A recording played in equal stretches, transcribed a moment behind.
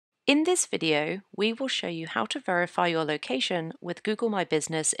In this video, we will show you how to verify your location with Google My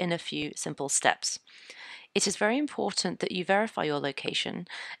Business in a few simple steps. It is very important that you verify your location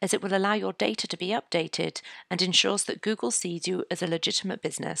as it will allow your data to be updated and ensures that Google sees you as a legitimate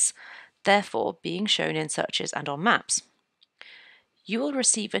business, therefore being shown in searches and on maps. You will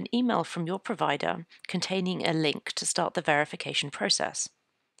receive an email from your provider containing a link to start the verification process.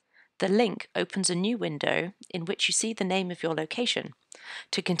 The link opens a new window in which you see the name of your location.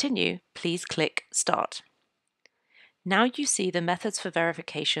 To continue, please click Start. Now you see the methods for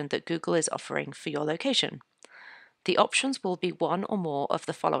verification that Google is offering for your location. The options will be one or more of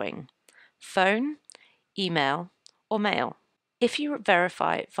the following: phone, email, or mail. If you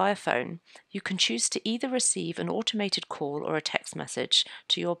verify via phone, you can choose to either receive an automated call or a text message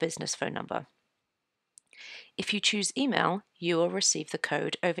to your business phone number. If you choose email, you will receive the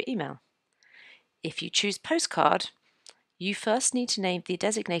code over email. If you choose postcard, you first need to name the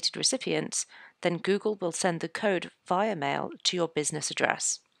designated recipient, then Google will send the code via mail to your business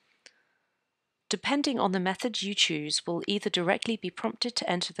address. Depending on the method you choose, will either directly be prompted to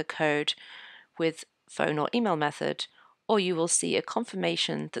enter the code with phone or email method, or you will see a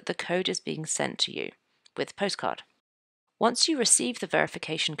confirmation that the code is being sent to you with postcard. Once you receive the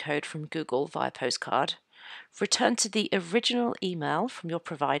verification code from Google via postcard, return to the original email from your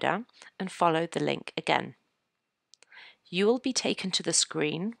provider and follow the link again. You will be taken to the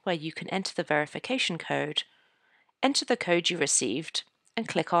screen where you can enter the verification code, enter the code you received, and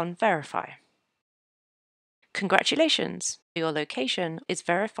click on Verify. Congratulations! Your location is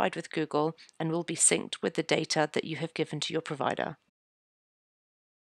verified with Google and will be synced with the data that you have given to your provider.